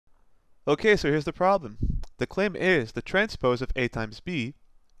Okay, so here's the problem. The claim is the transpose of A times B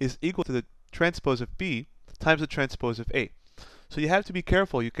is equal to the transpose of B times the transpose of A. So you have to be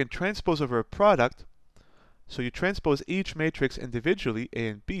careful. You can transpose over a product, so you transpose each matrix individually, A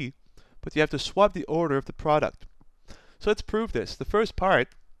and B, but you have to swap the order of the product. So let's prove this. The first part,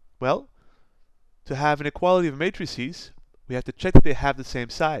 well, to have an equality of matrices, we have to check that they have the same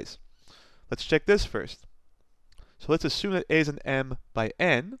size. Let's check this first. So let's assume that A is an M by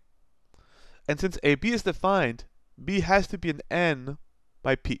N, and since AB is defined, B has to be an N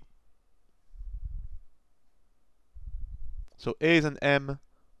by P. So A is an M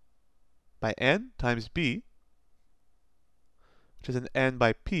by N times B, which is an N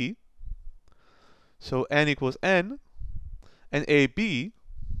by P. So N equals N, and AB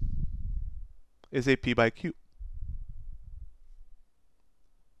is a P by Q.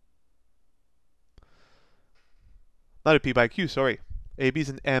 Not a P by Q, sorry. AB is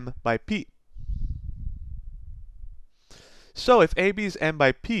an M by P. So if AB is M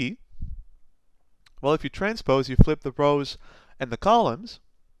by P, well, if you transpose, you flip the rows and the columns.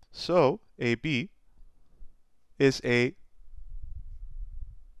 So AB is a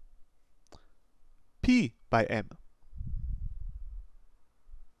P by M.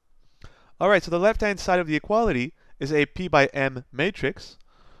 Alright, so the left-hand side of the equality is a P by M matrix.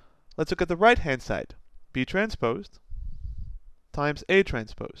 Let's look at the right-hand side. B transposed times A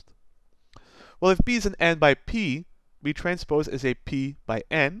transposed. Well, if B is an N by P, B transpose is a P by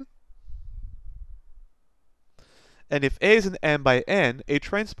N. And if A is an M by N, A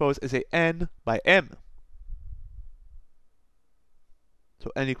transpose is a N by M.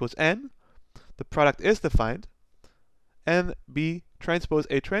 So N equals N. The product is defined. And B transpose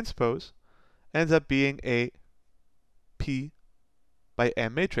A transpose ends up being a P by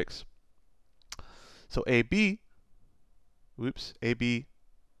M matrix. So AB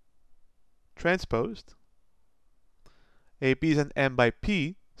transposed. AB is an M by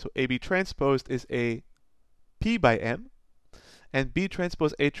P, so AB transposed is a P by M. And B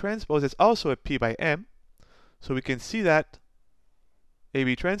transpose A transpose is also a P by M. So we can see that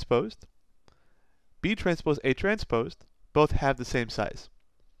AB transposed, B transpose A transposed, both have the same size.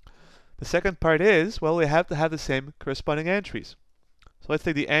 The second part is, well, we have to have the same corresponding entries. So let's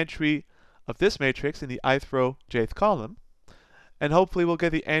take the entry of this matrix in the ith row, jth column, and hopefully we'll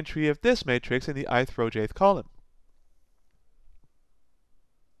get the entry of this matrix in the ith row, jth column.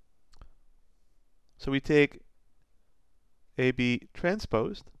 So we take AB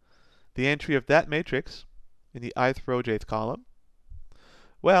transposed, the entry of that matrix in the ith row, jth column.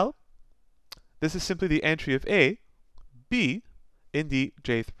 Well, this is simply the entry of A, B, in the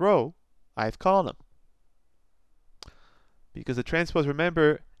jth row, ith column. Because the transpose,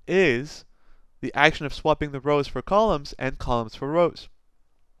 remember, is the action of swapping the rows for columns and columns for rows.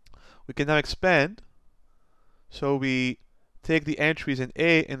 We can now expand. So we take the entries in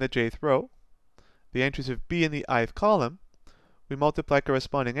A in the jth row, the entries of B in the ith column, we multiply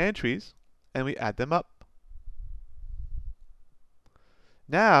corresponding entries, and we add them up.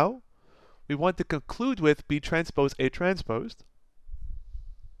 Now, we want to conclude with B transpose A transposed.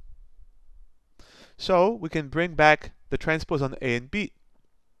 So we can bring back the transpose on A and B.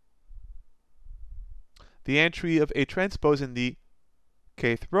 The entry of A transpose in the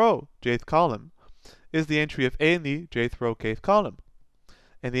kth row, jth column, is the entry of A in the jth row, kth column.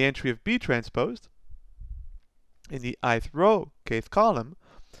 And the entry of B transposed in the ith row, kth column,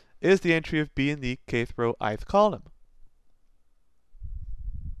 is the entry of B in the kth row, ith column.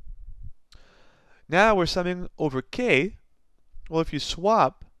 Now we're summing over k. Well, if you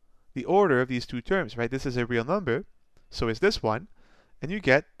swap the order of these two terms, right? This is a real number, so is this one, and you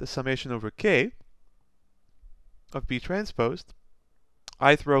get the summation over k of B transposed,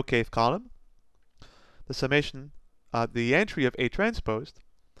 ith row, kth column, the summation, the entry of A transposed,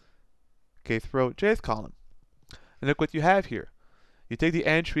 kth row, jth column. And look what you have here. You take the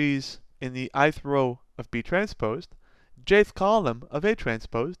entries in the ith row of B transposed, jth column of A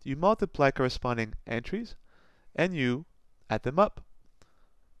transposed, you multiply corresponding entries, and you add them up.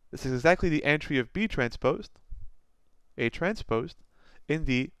 This is exactly the entry of B transposed, A transposed, in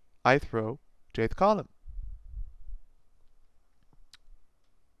the ith row, jth column.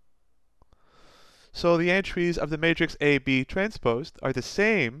 So the entries of the matrix A, B transposed are the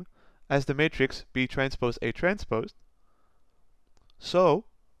same as the matrix B transpose A transposed. So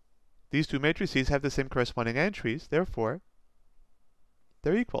these two matrices have the same corresponding entries, therefore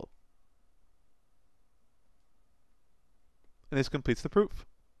they're equal. And this completes the proof.